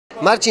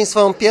Marcin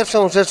swoją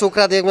pierwszą rzecz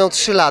ukradł, jak miał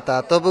 3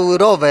 lata. To był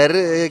rower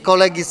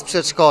kolegi z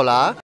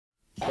przedszkola.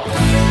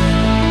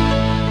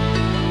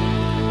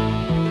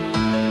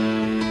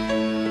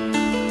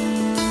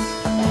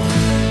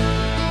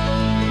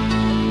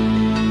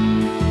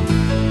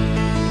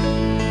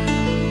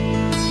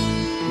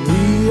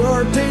 We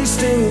are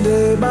tasting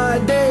day by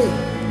day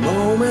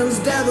moments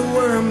that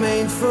were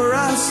made for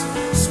us,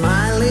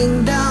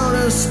 smiling down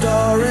a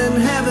star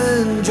in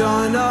heaven,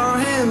 joined our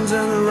hands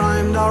and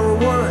rhymed our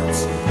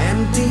words,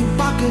 empty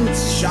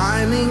pockets,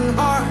 shining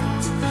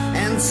hearts,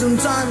 and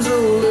sometimes a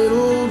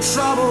little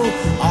trouble.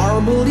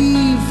 Our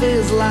belief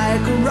is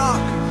like a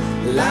rock,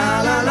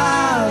 la la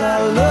la la,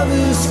 love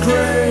is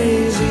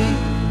crazy.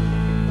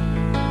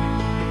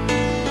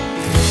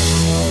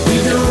 We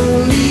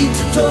don't need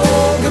to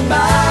talk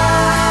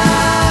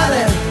about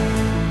it.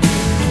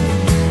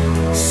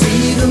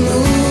 See, the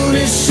moon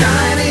is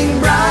shining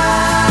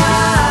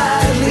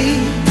brightly,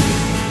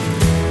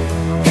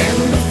 and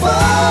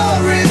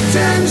before it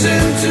turns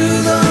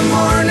into the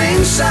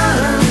morning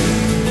sun,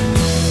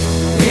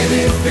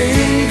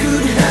 anything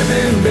could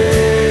happen,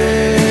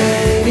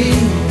 baby.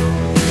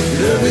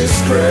 Love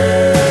is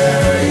crazy.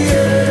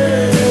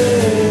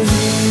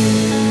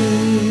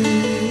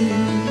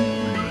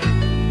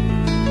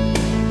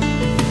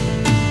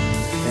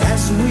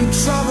 As we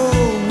travel,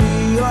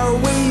 we are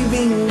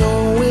waving,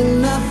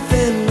 knowing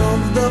nothing of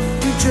the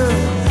future.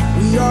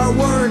 We are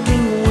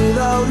working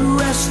without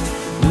rest.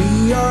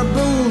 We are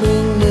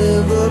building,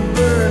 never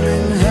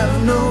burning, have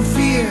no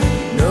fear,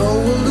 no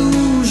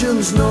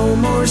illusions, no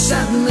more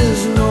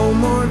sadness, no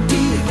more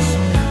tears.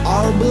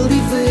 Our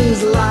belief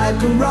is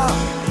like a rock,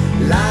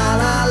 la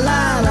la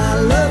la la,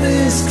 love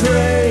is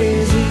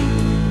crazy.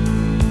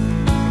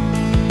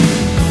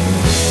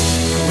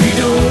 We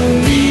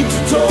don't need to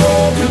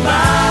talk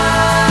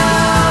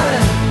about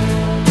it.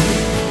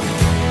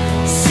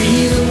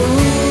 See, the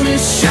moon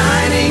is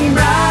shining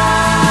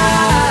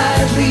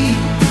brightly,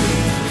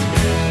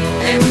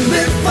 and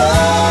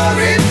before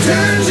it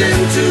turns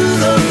into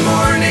the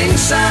morning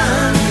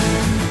sun,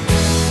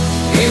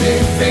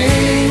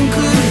 anything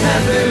could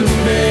happen,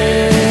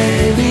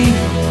 baby.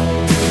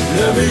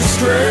 Love is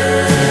crazy.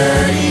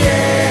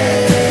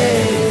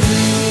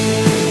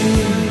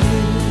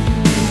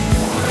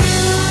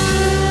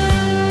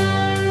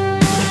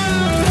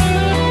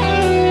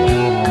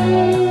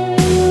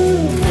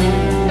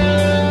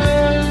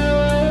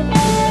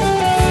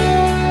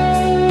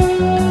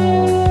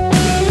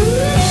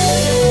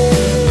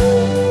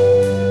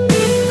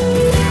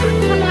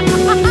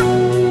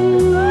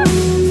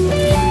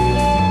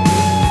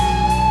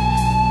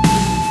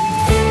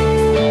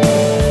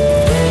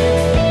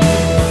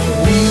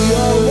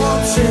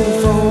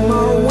 From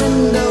our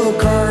window,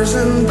 cars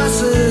and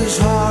buses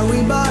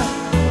hurry by,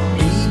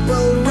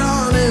 people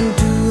run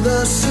into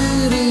the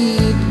city.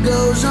 It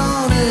goes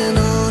on and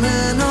on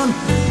and on.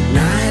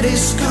 Night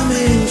is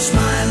coming,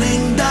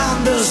 smiling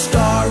down, the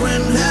star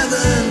in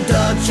heaven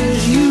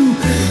touches you,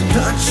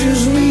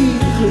 touches me.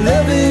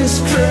 Love is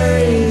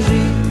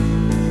crazy.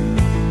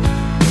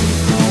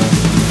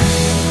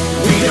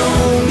 We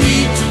don't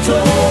need to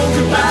talk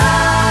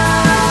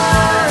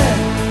about it.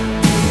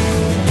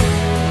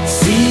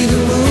 See, the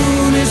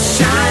moon is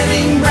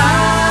shining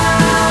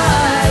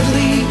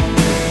brightly,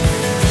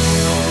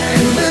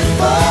 and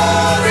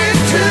before it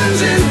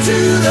turns into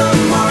the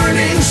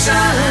morning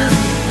sun,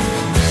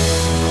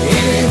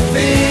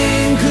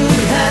 anything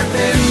could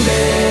happen,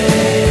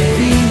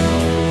 baby.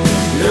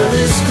 Love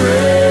is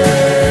crazy.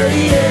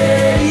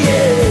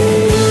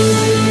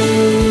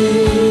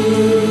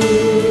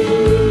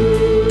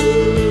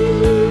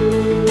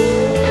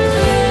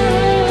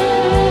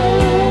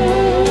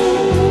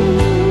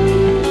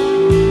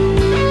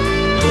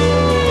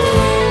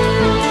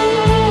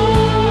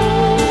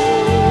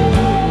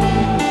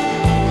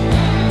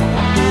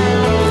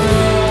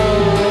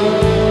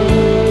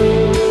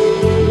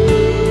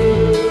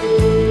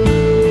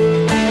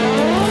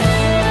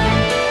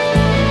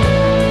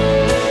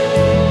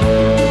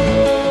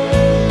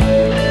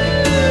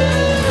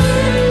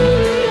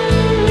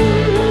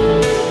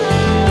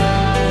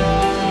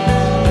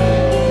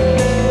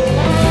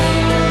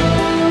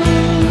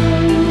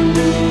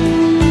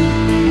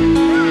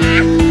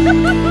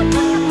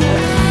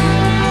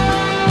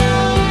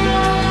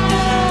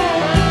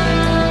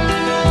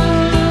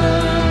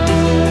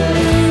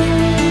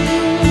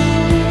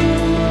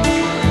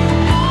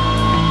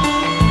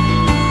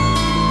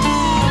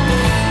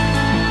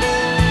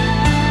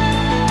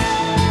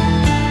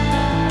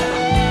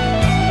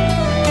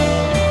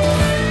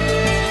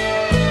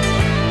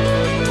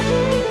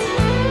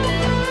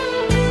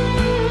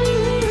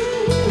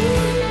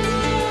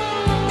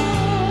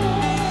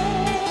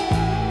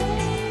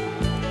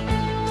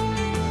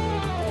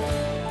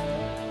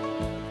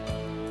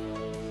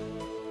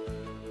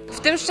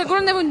 W tym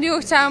szczególnym dniu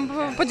chciałam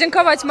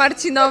podziękować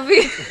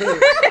Marcinowi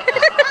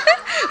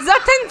za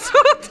ten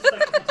cud.